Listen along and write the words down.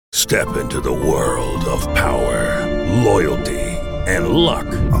Step into the world of power, loyalty, and luck.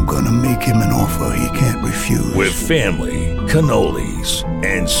 I'm gonna make him an offer he can't refuse. With family, cannolis,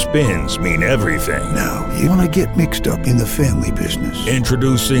 and spins mean everything. Now, you wanna get mixed up in the family business.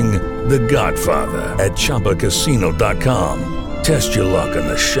 Introducing The Godfather at ChumbaCasino.com. Test your luck in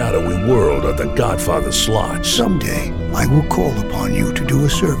the shadowy world of The Godfather slot. Someday, I will call upon you to do a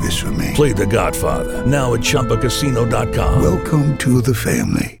service for me. Play The Godfather now at ChumbaCasino.com. Welcome to the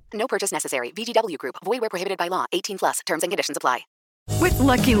family. No purchase necessary. VGW Group. Void where prohibited by law. 18+. Terms and conditions apply. With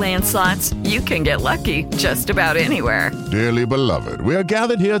Lucky Land Slots, you can get lucky just about anywhere. Dearly beloved, we are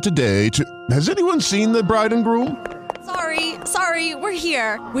gathered here today to... Has anyone seen the bride and groom? Sorry, we're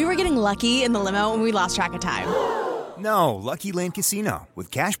here. We were getting lucky in the limo and we lost track of time. No, Lucky Land Casino,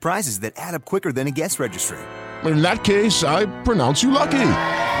 with cash prizes that add up quicker than a guest registry. In that case, I pronounce you lucky.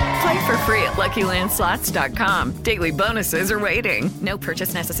 Play for free at LuckyLandSlots.com. Daily bonuses are waiting. No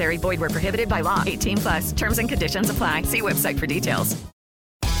purchase necessary. Void where prohibited by law. 18+. Terms and conditions apply. See website for details.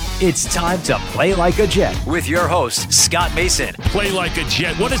 It's time to play like a Jet with your host, Scott Mason. Play like a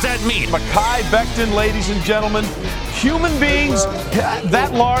Jet. What does that mean? Mekhi Becton, ladies and gentlemen. Human beings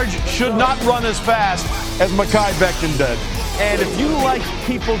that large should not run as fast as Mekhi Becton did. And if you like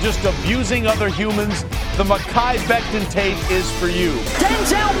people just abusing other humans, the Mekhi Becton tape is for you.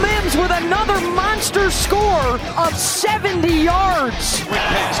 Denzel Mims with another monster score of 70 yards. Quick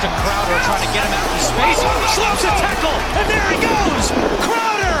pass to Crowder trying to get him out of space. Slips a tackle, and there he goes. Crowder!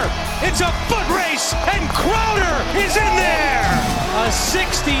 It's a foot race, and Crowder is in there. A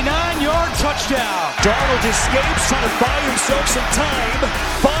 69-yard touchdown. Darnold escapes, trying to buy himself some time.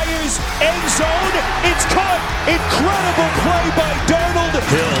 Fires, end zone, it's caught. Incredible play by Darnold.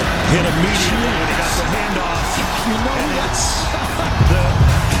 Hill hit immediately when he got the handoff. You know that's the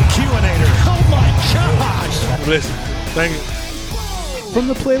Q-inator. Oh my gosh. Listen, thank you. From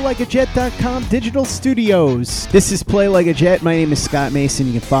the PlayLikeAJet.com digital studios, this is Play Like a Jet. My name is Scott Mason.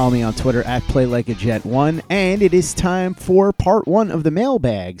 You can follow me on Twitter at PlayLikeAJet1. And it is time for part one of the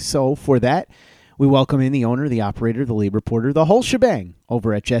mailbag. So for that, we welcome in the owner, the operator, the lead reporter, the whole shebang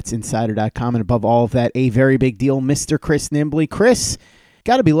over at JetsInsider.com. And above all of that, a very big deal, Mr. Chris Nimbley. Chris,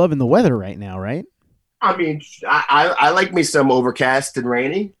 got to be loving the weather right now, right? I mean, I like me some overcast and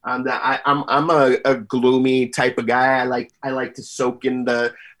rainy. I'm a gloomy type of guy. I like to soak in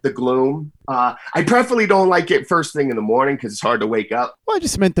the gloom. I preferably don't like it first thing in the morning because it's hard to wake up. Well, I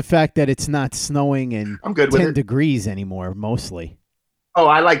just meant the fact that it's not snowing and I'm good with 10 it. degrees anymore, mostly. Oh,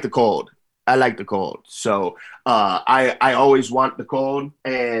 I like the cold. So I always want the cold.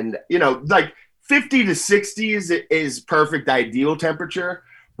 And, like 50 to 60 is perfect ideal temperature.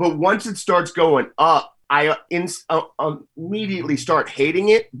 But once it starts going up, I immediately start hating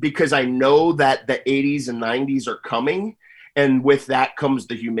it because I know that the 80s and 90s are coming. And with that comes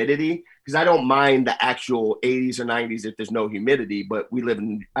the humidity, because I don't mind the actual 80s or 90s if there's no humidity. But I live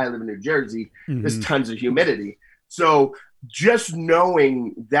in New Jersey. Mm-hmm. There's tons of humidity. So just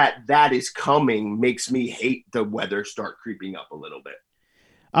knowing that is coming makes me hate the weather start creeping up a little bit.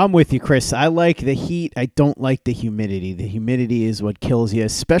 I'm with you, Chris. I like the heat. I don't like the humidity. The humidity is what kills you,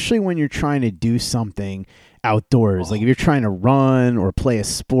 especially when you're trying to do something outdoors. Like if you're trying to run or play a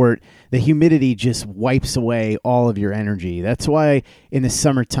sport, the humidity just wipes away all of your energy. That's why in the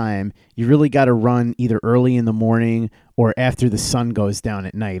summertime, you really got to run either early in the morning or after the sun goes down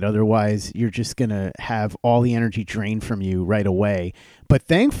at night. Otherwise, you're just going to have all the energy drained from you right away. But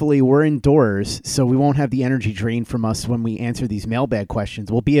thankfully, we're indoors, so we won't have the energy drained from us when we answer these mailbag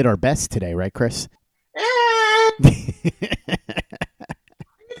questions. We'll be at our best today, right, Chris?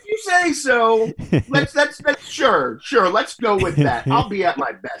 If you say so, let's sure. Let's go with that. I'll be at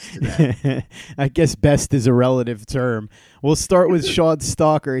my best today. I guess best is a relative term. We'll start with Sean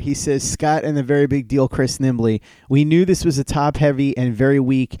Stalker. He says, Scott and the very big deal, Chris Nimbley. We knew this was a top-heavy and very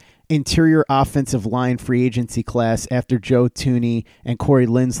weak interior offensive line free agency class after Joe Thuney and Corey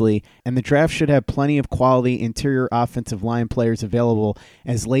Linsley, and the draft should have plenty of quality interior offensive line players available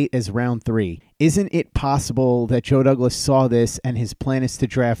as late as round 3. Isn't it possible that Joe Douglas saw this and his plan is to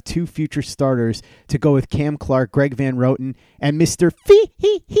draft 2 future starters to go with Cam Clark, Greg Van Roten, and Mr.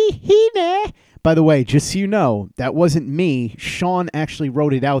 Fee-hee-hee-hee-nah? By the way, just so you know, that wasn't me. Sean actually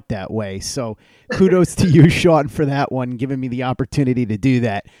wrote it out that way. So kudos to you, Sean, for that one, giving me the opportunity to do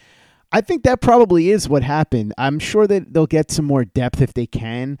that. I think that probably is what happened. I'm sure that they'll get some more depth if they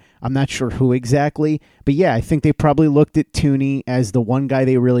can. I'm not sure who exactly. But yeah, I think they probably looked at Thuney as the one guy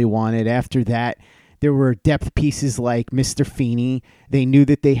they really wanted. After that, there were depth pieces like Mr. Feeney. They knew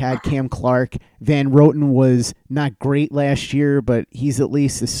that they had Cam Clark. Van Roten was not great last year, but he's at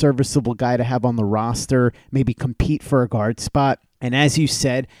least a serviceable guy to have on the roster, maybe compete for a guard spot. And as you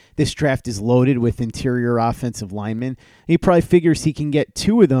said, this draft is loaded with interior offensive linemen. He probably figures he can get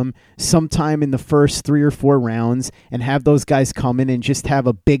 2 of them sometime in the first 3 or 4 rounds and have those guys come in and just have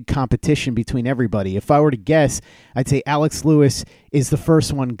a big competition between everybody. If I were to guess, I'd say Alex Lewis is the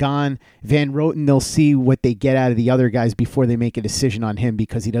first one gone. Van Roten, they'll see what they get out of the other guys before they make a decision on him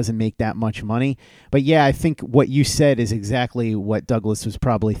because he doesn't make that much money. But yeah, I think what you said is exactly what Douglas was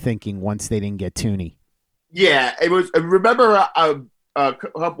probably thinking once they didn't get Tooney. Yeah, it was. Remember a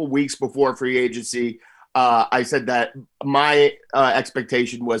couple weeks before free agency, I said that my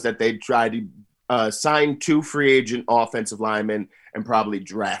expectation was that they'd try to sign 2 free agent offensive linemen and probably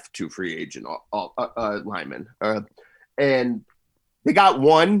draft 2 free agent linemen. And they got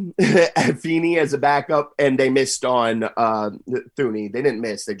one, Feeney, as a backup, and they missed on Thuney. They didn't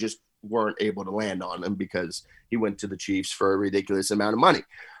miss. They just weren't able to land on him because he went to the Chiefs for a ridiculous amount of money.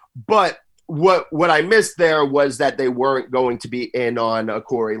 But what I missed there was that they weren't going to be in on a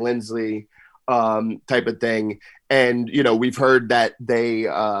Corey Linsley type of thing. And, you know, we've heard that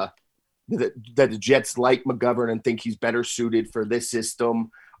that the Jets like McGovern and think he's better suited for this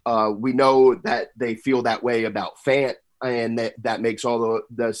system. We know that they feel that way about Fant, and that makes all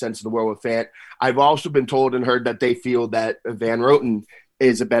the sense in the world with Fant. I've also been told and heard that they feel that Van Roten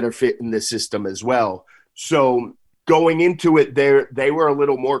is a better fit in this system as well. So going into it, they were a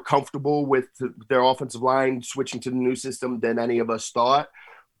little more comfortable with their offensive line switching to the new system than any of us thought.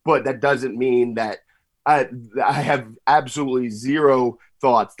 But that doesn't mean that I have absolutely zero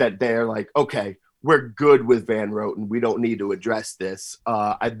thoughts that they're like, okay, we're good with Van Roten. We don't need to address this.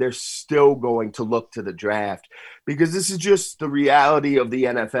 They're still going to look to the draft because this is just the reality of the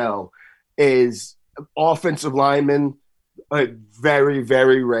NFL is offensive linemen very,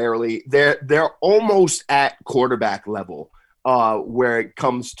 very rarely. They're almost at quarterback level where it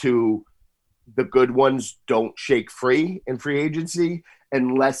comes to the good ones don't shake free in free agency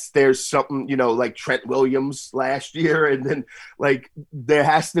unless there's something, you know, like Trent Williams last year. And then like there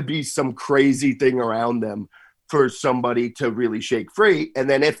has to be some crazy thing around them for somebody to really shake free. And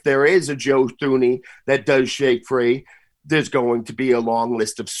then if there is a Joe Thuney that does shake free, there's going to be a long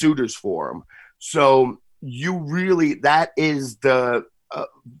list of suitors for him. So that is the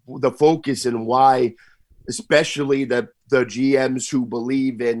focus and why, especially the GMs who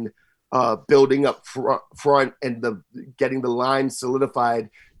believe in building up front and getting the line solidified,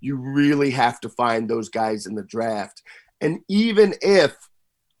 you really have to find those guys in the draft. And even if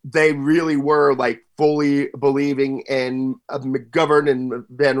they really were like fully believing in McGovern and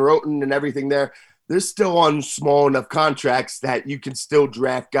Van Roten and everything there, they're still on small enough contracts that you can still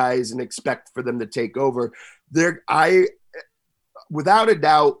draft guys and expect for them to take over. Without a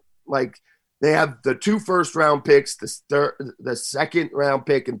doubt, like they have the 2 first-round picks, the second-round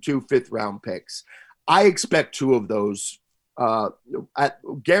pick, and 2 fifth-round picks. I expect 2 of those.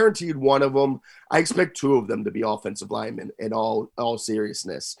 Guaranteed one of them. I expect 2 of them to be offensive linemen in all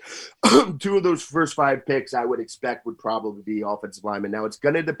seriousness. 2 of those first 5 picks I would expect would probably be offensive linemen. Now, it's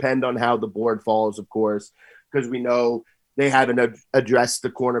going to depend on how the board falls, of course, because we know they haven't addressed the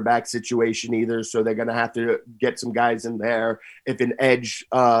cornerback situation either, so they're going to have to get some guys in there. If an edge,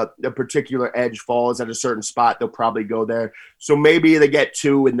 a particular edge falls at a certain spot, they'll probably go there. So maybe they get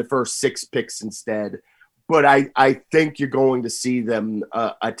 2 in the first 6 picks instead. But I think you're going to see them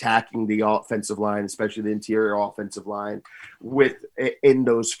attacking the offensive line, especially the interior offensive line, in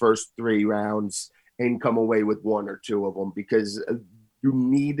those first 3 rounds and come away with 1 or 2 of them because you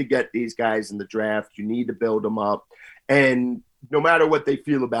need to get these guys in the draft. You need to build them up. And no matter what they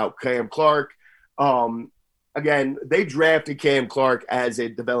feel about Cam Clark, again, they drafted Cam Clark as a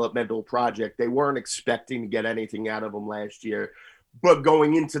developmental project. They weren't expecting to get anything out of him last year. But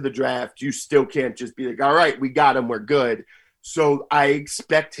going into the draft, you still can't just be like, all right, we got him, we're good. So I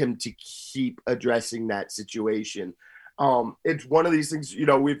expect him to keep addressing that situation. It's one of these things, you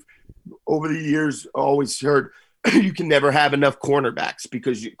know, we've over the years always heard you can never have enough cornerbacks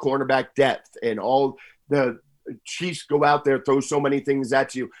because cornerback depth and all the Chiefs go out there, throw so many things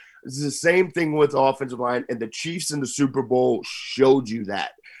at you. It's the same thing with offensive line, and the Chiefs in the Super Bowl showed you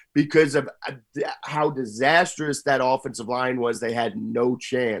that. Because of how disastrous that offensive line was, they had no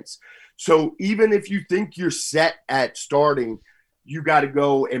chance. So even if you think you're set at starting, you got to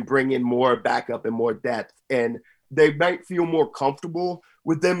go and bring in more backup and more depth. And they might feel more comfortable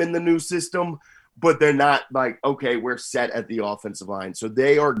with them in the new system, but they're not like, okay, we're set at the offensive line. So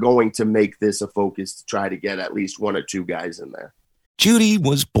they are going to make this a focus to try to get at least 1 or 2 guys in there. Judy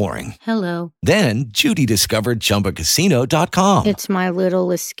was boring. Hello. Then Judy discovered ChumbaCasino.com. It's my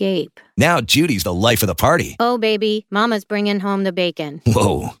little escape. Now Judy's the life of the party. Oh, baby, mama's bringing home the bacon.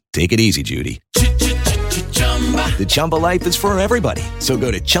 Whoa, take it easy, Judy. The Chumba life is for everybody. So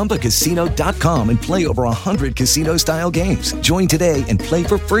go to ChumbaCasino.com and play over 100 casino-style games. Join today and play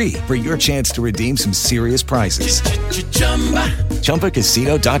for free for your chance to redeem some serious prizes.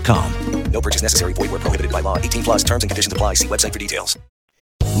 ChumbaCasino.com. No purchase necessary. Void where prohibited by law. 18 plus terms and conditions apply. See website for details.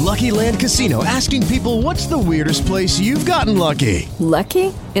 Lucky Land Casino, asking people, what's the weirdest place you've gotten lucky?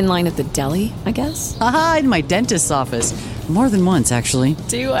 Lucky? In line at the deli, I guess? Aha, in my dentist's office. More than once, actually.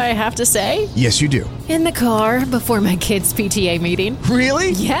 Do I have to say? Yes, you do. In the car before my kids' PTA meeting.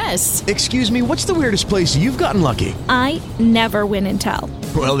 Really? Yes. Excuse me, what's the weirdest place you've gotten lucky? I never win and tell.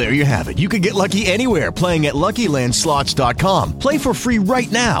 Well, there you have it. You can get lucky anywhere, playing at LuckyLandSlots.com. Play for free right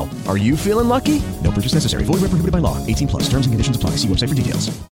now. Are you feeling lucky? No purchase necessary. Void where prohibited by law. 18 plus. Terms and conditions apply. See website for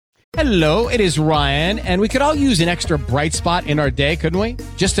details. Hello, it is Ryan, and we could all use an extra bright spot in our day, couldn't we?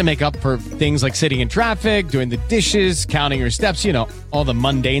 Just to make up for things like sitting in traffic, doing the dishes, counting your steps, you know, all the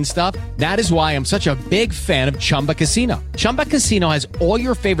mundane stuff. That is why I'm such a big fan of Chumba Casino. Chumba Casino has all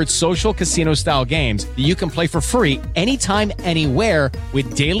your favorite social casino-style games that you can play for free anytime, anywhere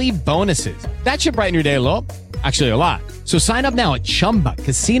with daily bonuses. That should brighten your day a little. Actually, a lot. So sign up now at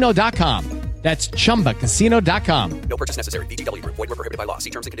ChumbaCasino.com. That's ChumbaCasino.com. No purchase necessary. VGW Group. Void where prohibited by law. See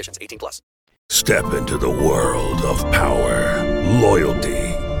terms and conditions. 18 plus. Step into the world of power, loyalty,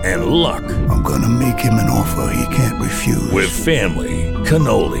 and luck. I'm gonna make him an offer he can't refuse. With family,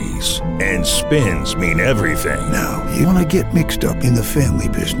 cannolis, and spins mean everything. Now, you wanna get mixed up in the family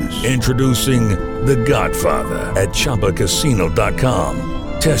business. Introducing The Godfather at ChumbaCasino.com.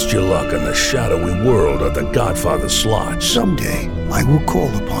 Test your luck in the shadowy world of The Godfather slot. Someday, I will call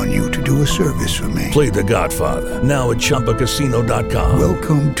upon you to do a service for me. Play The Godfather now at ChumbaCasino.com.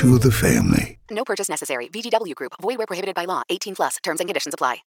 Welcome to the family. No purchase necessary. VGW Group. Void where prohibited by law. 18 plus. Terms and conditions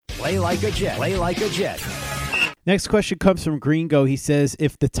apply. Play like a Jet. Play like a Jet. Next question comes from Gringo. He says,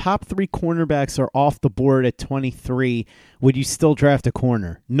 if the top 3 cornerbacks are off the board at 23, would you still draft a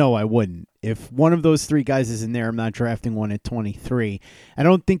corner? No, I wouldn't. If one of those 3 guys is in there, I'm not drafting one at 23. I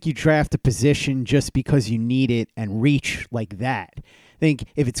don't think you draft a position just because you need it and reach like that. I think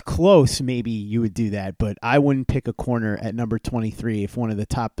if it's close, maybe you would do that, but I wouldn't pick a corner at number 23 if one of the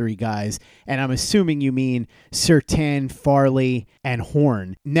top 3 guys, and I'm assuming you mean Surtain, Farley, and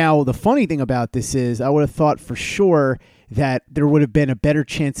Horn. Now, the funny thing about this is I would have thought for sure that there would have been a better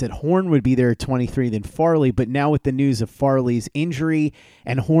chance that Horn would be there at 23 than Farley, but now with the news of Farley's injury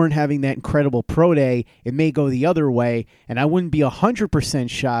and Horn having that incredible pro day, it may go the other way, and I wouldn't be 100%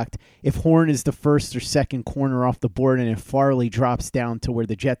 shocked if Horn is the first or second corner off the board and if Farley drops down to where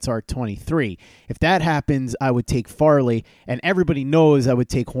the Jets are at 23. If that happens, I would take Farley, and everybody knows I would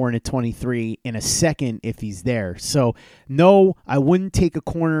take Horn at 23 in a second if he's there. So, no, I wouldn't take a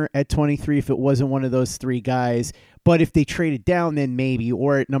corner at 23 if it wasn't one of those 3 guys. But if they traded down, then maybe,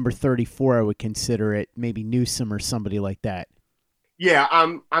 or at number 34, I would consider it maybe Newsome or somebody like that. Yeah,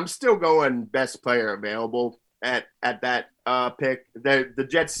 I'm still going best player available at that pick. The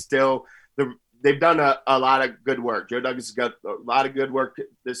Jets still they've done a lot of good work. Joe Douglas has got a lot of good work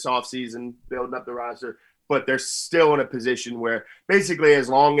this offseason building up the roster, but they're still in a position where basically as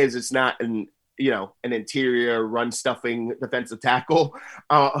long as it's not an interior run-stuffing defensive tackle,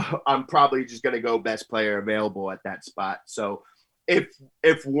 I'm probably just going to go best player available at that spot. So if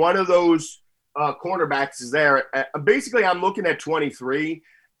one of those cornerbacks is there, basically I'm looking at 23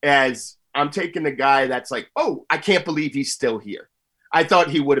 as I'm taking the guy that's like, oh, I can't believe he's still here. I thought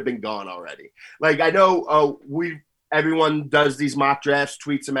he would have been gone already. Like, I know everyone does these mock drafts,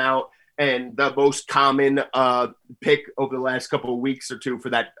 tweets them out, and the most common pick over the last couple of weeks or two for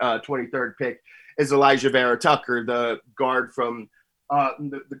that 23rd pick is Elijah Vera Tucker, the guard from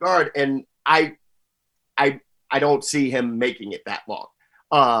the guard. And I don't see him making it that long.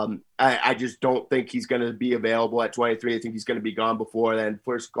 I just don't think he's going to be available at 23. I think he's going to be gone before then.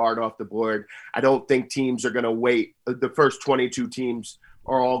 First guard off the board. I don't think teams are going to wait. The first 22 teams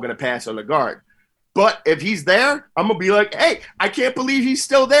are all going to pass on the guard. But if he's there, I'm going to be like, hey, I can't believe he's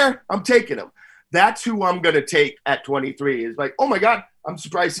still there. I'm taking him. That's who I'm going to take at 23 is like, oh, my God, I'm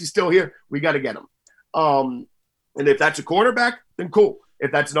surprised he's still here. We got to get him. And if that's a cornerback, then cool.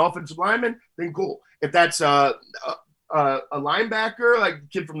 If that's an offensive lineman, then cool. If that's a linebacker, like the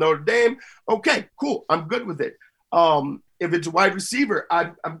kid from Notre Dame, okay, cool. I'm good with it. If it's a wide receiver,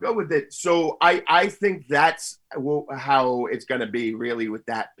 I'm good with it. So I think that's how it's going to be really with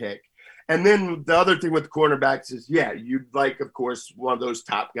that pick. And then the other thing with the cornerbacks is, yeah, you'd like, of course, one of those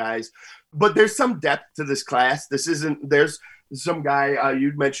top guys. But there's some depth to this class. There's some guy,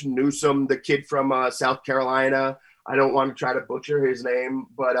 you'd mentioned Newsome, the kid from South Carolina. I don't want to try to butcher his name,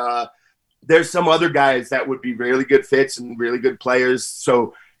 but there's some other guys that would be really good fits and really good players.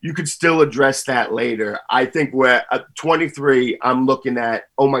 So you could still address that later. I think we're at 23, I'm looking at,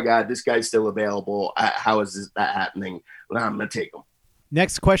 oh my God, this guy's still available. How is that happening? Well, I'm going to take him.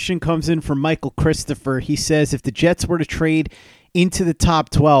 Next question comes in from Michael Christopher. He says, if the Jets were to trade into the top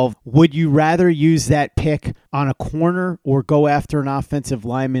 12, would you rather use that pick on a corner or go after an offensive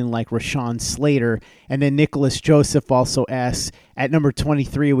lineman like Rashawn Slater? And then Nicholas Joseph also asks, at number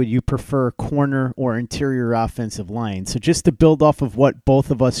 23, would you prefer corner or interior offensive line? So just to build off of what both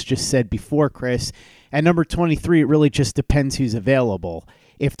of us just said before, Chris, at number 23, it really just depends who's available.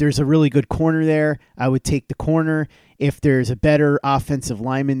 If there's a really good corner there, I would take the corner. If there's a better offensive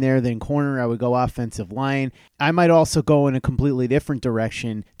lineman there than corner, I would go offensive line. I might also go in a completely different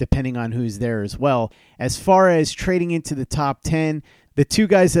direction depending on who's there as well. As far as trading into the top 10, the two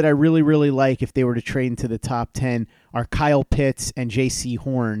guys that I really, really like if they were to trade into the top 10 are Kyle Pitts and J.C.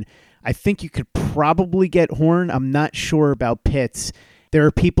 Horn. I think you could probably get Horn. I'm not sure about Pitts. There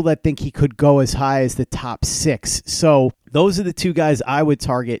are people that think he could go as high as the top 6. So those are the two guys I would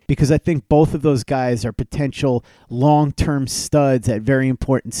target because I think both of those guys are potential long-term studs at very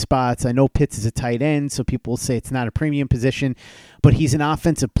important spots. I know Pitts is a tight end, so people will say it's not a premium position, but he's an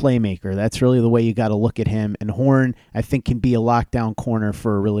offensive playmaker. That's really the way you got to look at him. And Horn, I think, can be a lockdown corner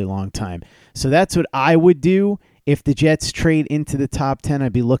for a really long time. So that's what I would do. If the Jets trade into the top 10,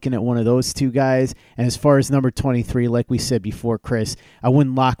 I'd be looking at one of those two guys. And as far as number 23, like we said before, Chris, I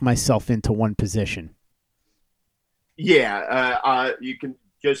wouldn't lock myself into one position. Yeah, you can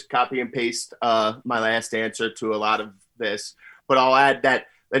just copy and paste my last answer to a lot of this. But I'll add that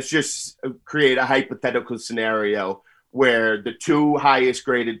let's just create a hypothetical scenario where the two highest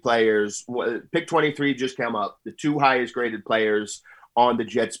graded players, pick 23 just came up, the two highest graded players on the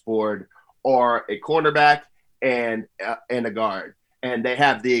Jets board are a cornerback and a guard, and they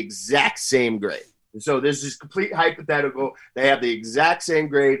have the exact same grade. So this is complete hypothetical. They have the exact same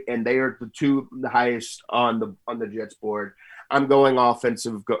grade, and they are the highest on the Jets board. I'm going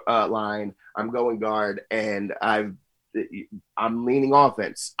offensive line. I'm going guard, and I'm leaning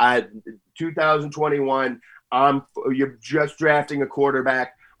offense. 2021. You're just drafting a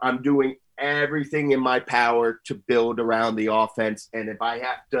quarterback. I'm doing everything in my power to build around the offense, and if I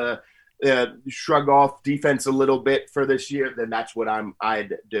have to shrug off defense a little bit for this year, then that's what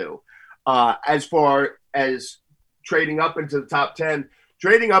I'd do. As far as trading up into the top 10,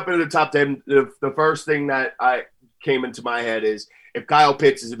 the first thing that came into my head is if Kyle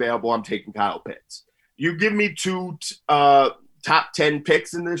Pitts is available, I'm taking Kyle Pitts. You give me two top 10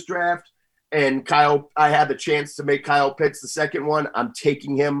 picks in this draft, and I have the chance to make Kyle Pitts the second one, I'm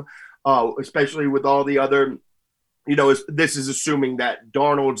taking him, especially with all the other – this is assuming that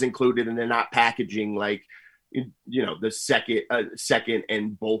Darnold's included and they're not packaging like, the second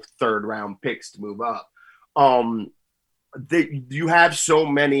and both third round picks to move up. You have so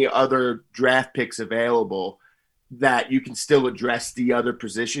many other draft picks available that you can still address the other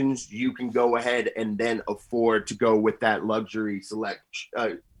positions. You can go ahead and then afford to go with that luxury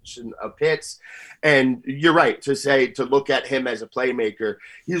selection of Pitts. And you're right to look at him as a playmaker.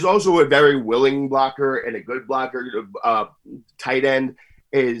 He's also a very willing blocker and a good blocker. Tight end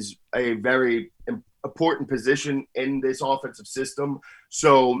is a very important position in this offensive system.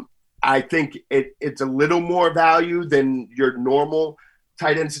 So I think it's a little more value than your normal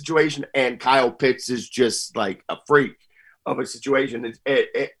tight end situation. And Kyle Pitts is just like a freak of a situation.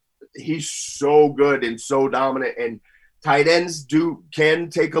 He's so good and so dominant, and tight ends can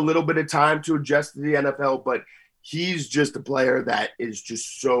take a little bit of time to adjust to the NFL, but he's just a player that is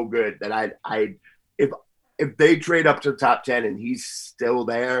just so good that if they trade up to the top 10 and he's still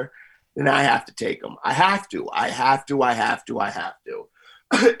there, then I have to take him. I have to.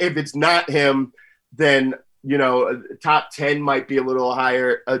 If it's not him, then top 10 might be a little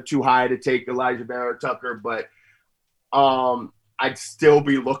higher, too high to take Elijah Vera-Tucker, but I'd still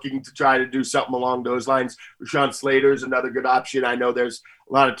be looking to try to do something along those lines. Rashawn Slater is another good option. I know there's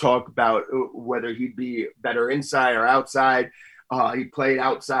a lot of talk about whether he'd be better inside or outside. He played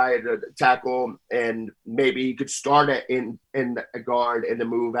outside tackle, and maybe he could start in a guard and then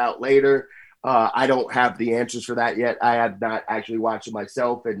move out later. I don't have the answers for that yet. I have not actually watched it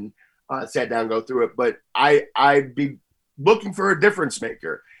myself and sat down and go through it. But I'd be looking for a difference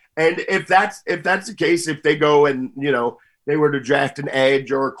maker. And if that's the case, if they go and they were to draft an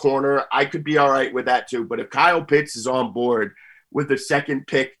edge or a corner, I could be all right with that too. But if Kyle Pitts is on board with the second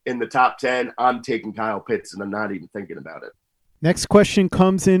pick in the top 10, I'm taking Kyle Pitts, and I'm not even thinking about it. Next question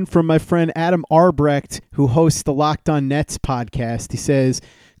comes in from my friend Adam Arbrecht, who hosts the Locked On Nets podcast. He says,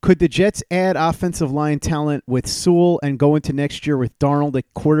 could the Jets add offensive line talent with Sewell and go into next year with Darnold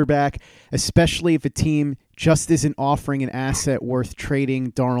at quarterback, especially if a team just isn't offering an asset worth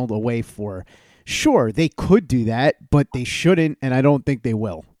trading Darnold away for. Sure, they could do that, but they shouldn't, and I don't think they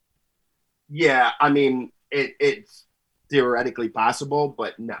will. Yeah, I mean, it's theoretically possible,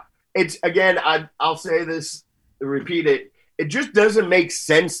 but no. It's, again, I'll say this, repeat it. It just doesn't make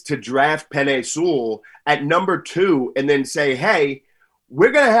sense to draft Penei Sewell at number 2 and then say, hey,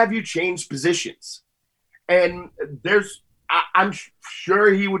 we're going to have you change positions. And I'm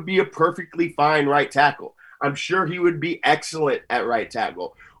sure he would be a perfectly fine right tackle. I'm sure he would be excellent at right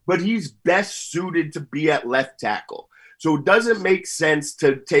tackle, but he's best suited to be at left tackle. So it doesn't make sense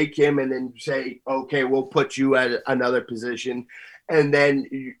to take him and then say, okay, we'll put you at another position. And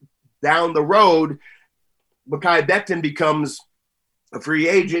then down the road, Mekhi Becton becomes a free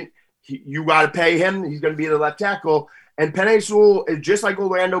agent. You got to pay him. He's going to be the left tackle. And Penei Sewell is just like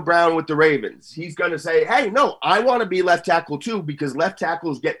Orlando Brown with the Ravens. He's going to say, hey, no, I want to be left tackle too, because left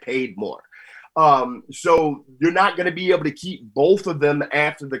tackles get paid more. So you're not going to be able to keep both of them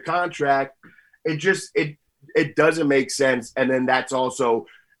after the contract. It doesn't make sense. And then that's also,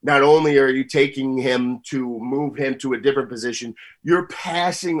 not only are you taking him to move him to a different position, you're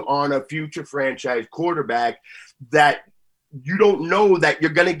passing on a future franchise quarterback that you don't know that you're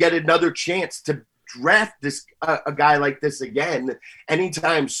going to get another chance to draft a guy like this again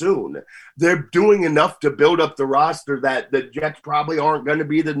anytime soon. They're doing enough to build up the roster that the Jets probably aren't going to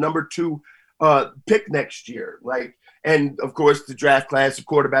be the number 2 pick next year. And of course, the draft class of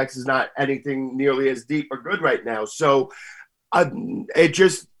quarterbacks is not anything nearly as deep or good right now. So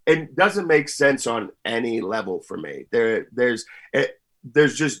it doesn't make sense on any level for me. There's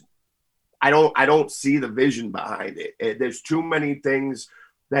just I don't see the vision behind it. There's too many things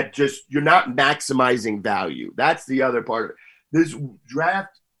that just you're not maximizing value. That's the other part of it. This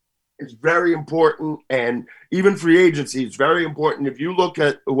draft is very important, and even free agency is very important. If you look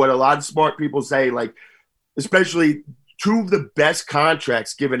at what a lot of smart people say, like especially 2 of the best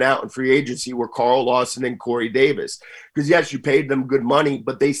contracts given out in free agency were Carl Lawson and Corey Davis. Because yes, you paid them good money,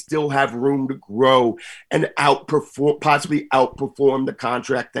 but they still have room to grow and possibly outperform the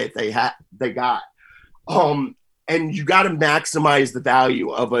contract that they got. And you got to maximize the value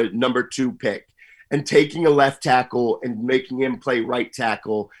of a number 2 pick. And taking a left tackle and making him play right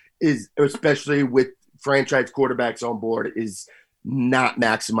tackle is, especially with franchise quarterbacks on board, is not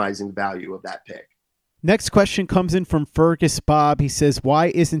maximizing the value of that pick. Next question comes in from Fergus Bob. He says, why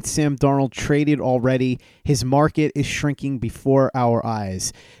isn't Sam Darnold traded already? His market is shrinking before our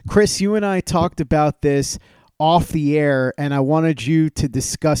eyes. Chris, you and I talked about this off the air, and I wanted you to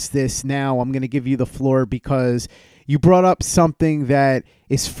discuss this now. I'm going to give you the floor because you brought up something that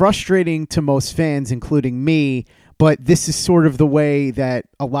is frustrating to most fans, including me, but this is sort of the way that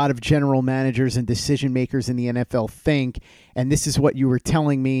a lot of general managers and decision makers in the NFL think, and this is what you were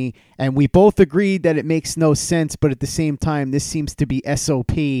telling me, and we both agreed that it makes no sense, but at the same time, this seems to be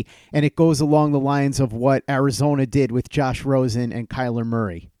SOP, and it goes along the lines of what Arizona did with Josh Rosen and Kyler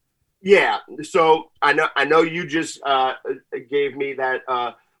Murray. Yeah, so I know you just gave me that,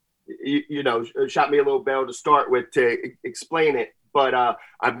 shot me a little bell to start with to explain it. But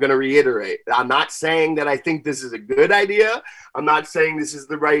I'm going to reiterate. I'm not saying that I think this is a good idea. I'm not saying this is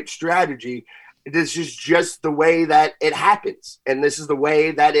the right strategy. This is just the way that it happens. And this is the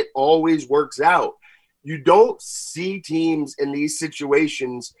way that it always works out. You don't see teams in these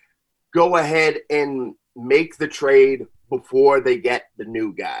situations go ahead and make the trade before they get the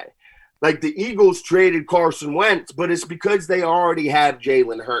new guy. Like the Eagles traded Carson Wentz, but it's because they already have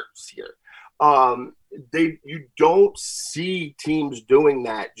Jalen Hurts here. You don't see teams doing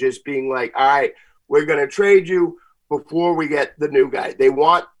that, just being like, all right, we're going to trade you before we get the new guy. They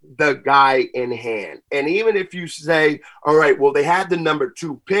want the guy in hand. And even if you say, all right, well, they had the number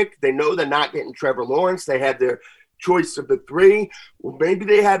 2 pick. They know they're not getting Trevor Lawrence. They had their choice of the 3. Well, maybe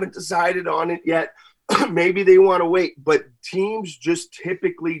they haven't decided on it yet. Maybe they want to wait. But teams just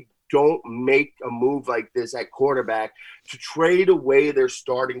typically don't make a move like this at quarterback to trade away their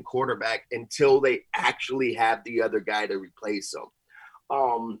starting quarterback until they actually have the other guy to replace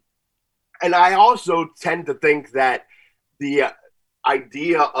him. And I also tend to think that the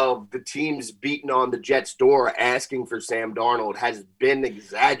idea of the teams beating on the Jets' door asking for Sam Darnold has been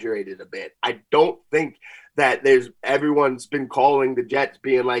exaggerated a bit. I don't think that everyone's been calling the Jets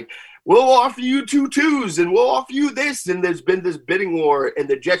being like, we'll offer you 2 2s and we'll offer you this. And there's been this bidding war, and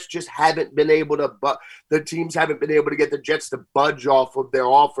the Jets just haven't been able to, the teams haven't been able to get the Jets to budge off of their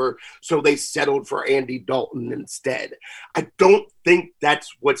offer. So they settled for Andy Dalton instead. I don't think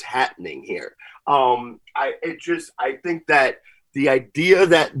that's what's happening here. I think that the idea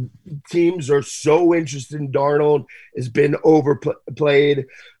that teams are so interested in Darnold has been overplayed.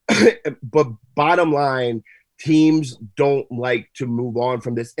 But bottom line, teams don't like to move on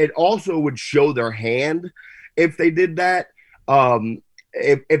from this. It also would show their hand if they did that.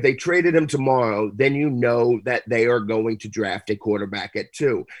 If they traded him tomorrow, then you know that they are going to draft a quarterback at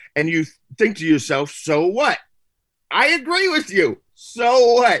 2. And you think to yourself, so what? I agree with you.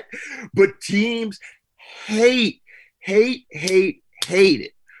 So what? But teams hate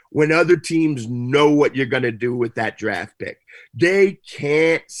it when other teams know what you're going to do with that draft pick. They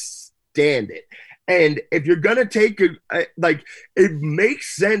can't stand it. And if you're going to take it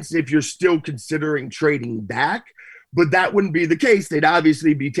makes sense if you're still considering trading back, but that wouldn't be the case. They'd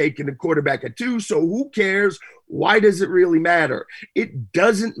obviously be taking a quarterback at 2. So who cares? Why does it really matter? It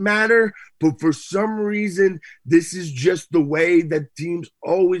doesn't matter, but for some reason, this is just the way that teams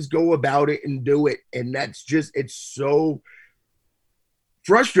always go about it and do it. And it's so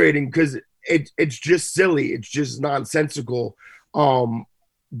frustrating because it's just silly. It's just nonsensical.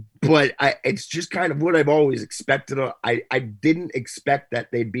 But it's just kind of what I've always expected. I didn't expect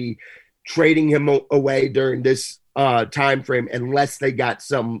that they'd be trading him away during this time frame unless they got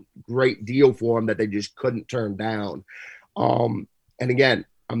some great deal for him that they just couldn't turn down. And again,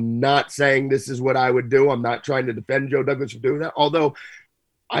 I'm not saying this is what I would do. I'm not trying to defend Joe Douglas for doing that, although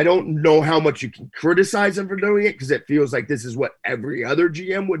I don't know how much you can criticize him for doing it because it feels like this is what every other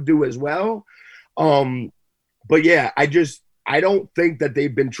GM would do as well. But yeah, I don't think that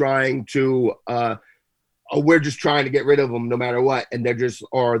they've been trying to we're just trying to get rid of them no matter what, and they're just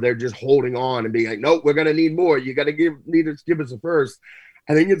holding on and being like, nope, we're gonna need more. You gotta need to give us a first.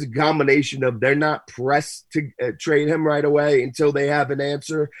 I think it's a combination of they're not pressed to trade him right away until they have an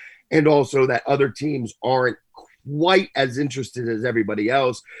answer, and also that other teams aren't quite as interested as everybody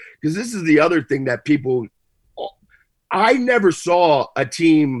else. Because this is the other thing that I never saw a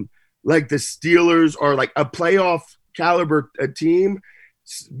team like the Steelers or like a playoff caliber team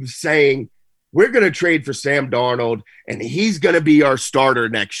saying, we're going to trade for Sam Darnold and he's going to be our starter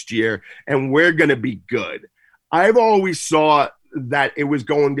next year and we're going to be good. I've always saw that it was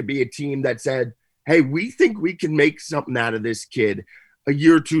going to be a team that said, hey, we think we can make something out of this kid a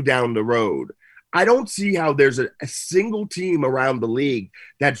year or two down the road. I don't see how there's a single team around the league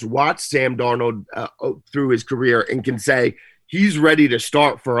that's watched Sam Darnold through his career and can say he's ready to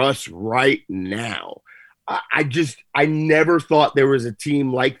start for us right now. I never thought there was a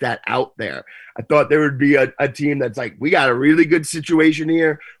team like that out there. I thought there would be a team that's like, we got a really good situation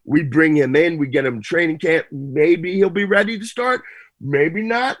here. We bring him in, we get him training camp. Maybe he'll be ready to start. Maybe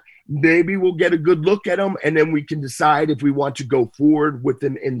not. Maybe we'll get a good look at him, and then we can decide if we want to go forward with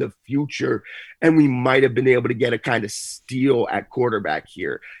him in the future. And we might have been able to get a kind of steal at quarterback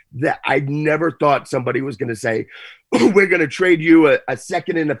here. That I never thought somebody was going to say, we're going to trade you a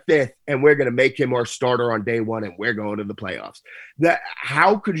second and a fifth, and we're going to make him our starter on day one, and we're going to the playoffs.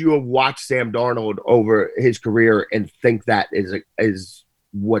 How could you have watched Sam Darnold over his career and think that is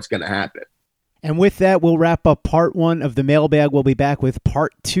what's going to happen? And with that, we'll wrap up part 1 of the mailbag. We'll be back with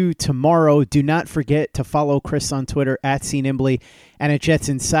part 2 tomorrow. Do not forget to follow Chris on Twitter at @CNimbley and at Jets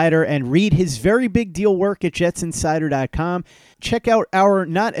Insider, and read his very big deal work at jetsinsider.com. Check out our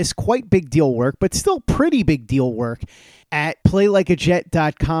not as quite big deal work, but still pretty big deal work at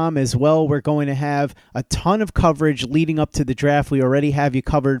playlikeajet.com as well. We're going to have a ton of coverage leading up to the draft. We already have you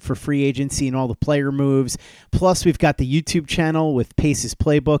covered for free agency and all the player moves. Plus, we've got the YouTube channel with Pace's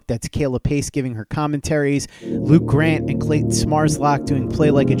Playbook. That's Kayla Pace giving her commentaries. Luke Grant and Clayton Smarslock doing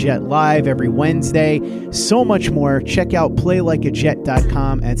Play Like a Jet live every Wednesday. So much more. Check out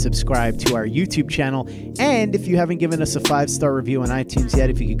playlikeajet.com and subscribe to our YouTube channel. And if you haven't given us a 5-star review on iTunes yet,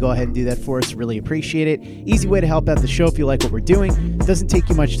 if you could go ahead and do that for us, really appreciate it. Easy way to help out the show if you like what we're doing. It doesn't take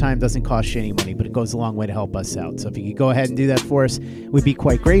you much time, doesn't cost you any money, but it goes a long way to help us out. So if you could go ahead and do that for us, we'd be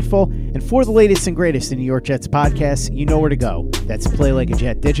quite grateful. And for the latest and greatest in New York Jets podcasts, you know where to go. That's Play Like a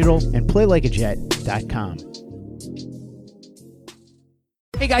Jet Digital and playlikeajet.com.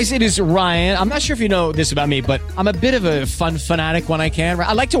 Hey guys, it is Ryan. I'm not sure if you know this about me, but I'm a bit of a fun fanatic when I can.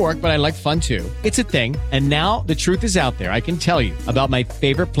 I like to work, but I like fun too. It's a thing. And now the truth is out there. I can tell you about my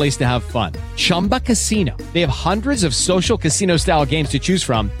favorite place to have fun. Chumba Casino. They have hundreds of social casino style games to choose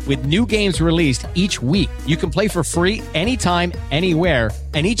from with new games released each week. You can play for free anytime, anywhere.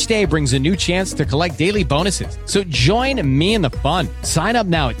 And each day brings a new chance to collect daily bonuses. So join me in the fun. Sign up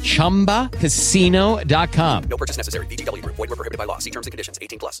now at ChumbaCasino.com. No purchase necessary. VGW Group. Void where prohibited by law. See terms and conditions.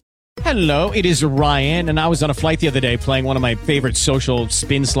 18+. Hello, it is Ryan, and I was on a flight the other day playing one of my favorite social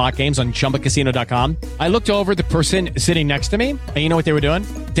spin slot games on ChumbaCasino.com. I looked over at the person sitting next to me, and you know what they were doing?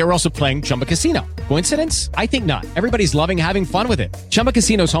 They were also playing Chumba Casino. Coincidence? I think not. Everybody's loving having fun with it. Chumba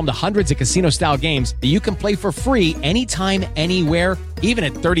Casino is home to hundreds of casino-style games that you can play for free anytime, anywhere, even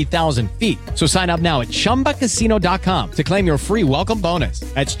at 30,000 feet. So sign up now at ChumbaCasino.com to claim your free welcome bonus.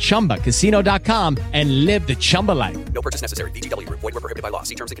 That's ChumbaCasino.com and live the Chumba life. No purchase necessary. VGW. Void where prohibited by law.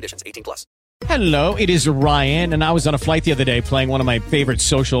 See terms and conditions. 18+. Hello, it is Ryan, and I was on a flight the other day playing one of my favorite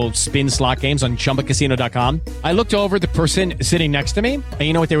social spin slot games on ChumbaCasino.com. I looked over at the person sitting next to me, and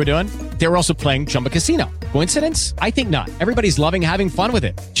you know what they were doing? They were also playing Chumba Casino. Coincidence? I think not. Everybody's loving having fun with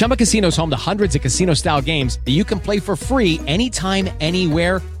it. Chumba Casino is home to hundreds of casino-style games that you can play for free anytime,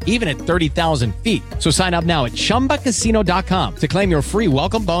 anywhere, even at 30,000 feet. So sign up now at ChumbaCasino.com to claim your free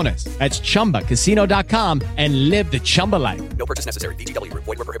welcome bonus. That's ChumbaCasino.com and live the Chumba life. No purchase necessary. VGW. Void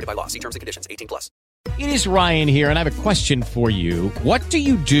where prohibited by law. See terms and conditions. 18+. It is Ryan here, and I have a question for you. What do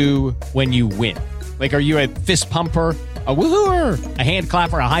you do when you win? Like, are you a fist pumper, a woohooer, a hand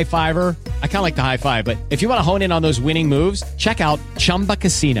clapper, a high fiver? I kind of like the high five, but if you want to hone in on those winning moves, check out Chumba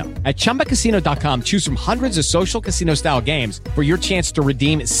Casino. At ChumbaCasino.com, choose from hundreds of social casino-style games for your chance to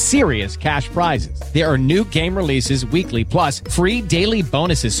redeem serious cash prizes. There are new game releases weekly, plus free daily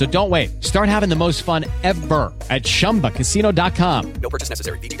bonuses, so don't wait. Start having the most fun ever at ChumbaCasino.com. No purchase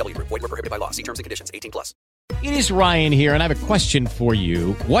necessary. VGW. Void where prohibited by law. See terms and conditions. 18+. It is Ryan here, and I have a question for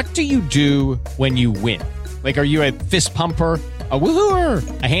you. What do you do when you win? Like, are you a fist pumper, a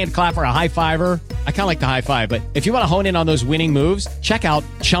woohooer, a hand clapper, a high fiver? I kind of like the high five, but if you want to hone in on those winning moves, check out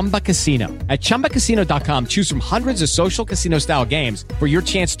Chumba Casino. At ChumbaCasino.com, choose from hundreds of social casino-style games for your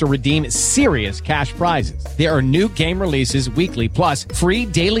chance to redeem serious cash prizes. There are new game releases weekly, plus free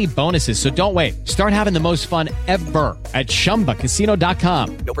daily bonuses, so don't wait. Start having the most fun ever at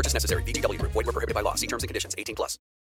ChumbaCasino.com. No purchase necessary. VGW. Void where prohibited by law. See terms and conditions. 18+.